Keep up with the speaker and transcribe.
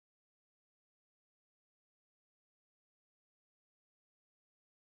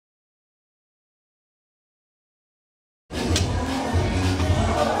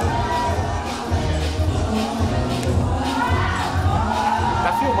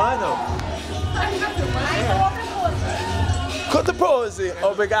I know. Quanto pose,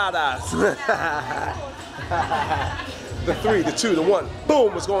 obrigadas. The 3, the 2, the 1.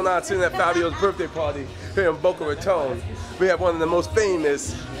 Boom! What's going on tonight at Fabio's birthday party here in Boca Raton. We have one of the most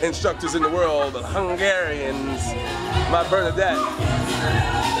famous instructors in the world, the Hungarians, my Bernadette.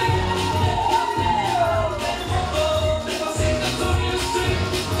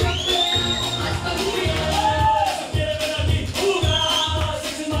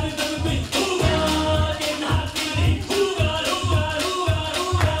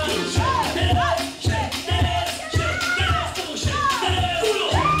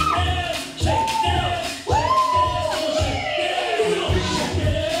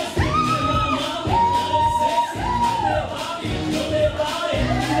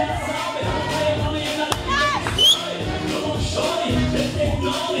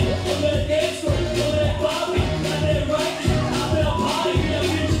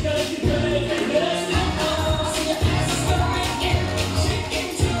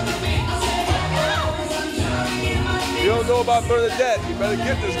 You don't know about Bernadette, you better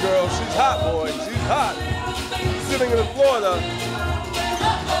get this girl. She's hot, boy. She's hot. Sitting in Florida.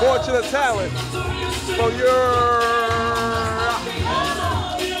 Fortunate talent. So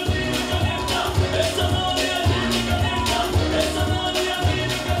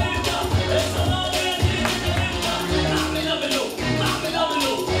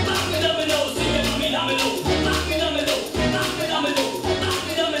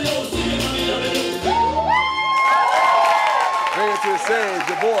bring it to the stage,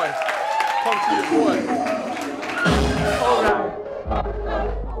 your boy. Come to your boy. All right.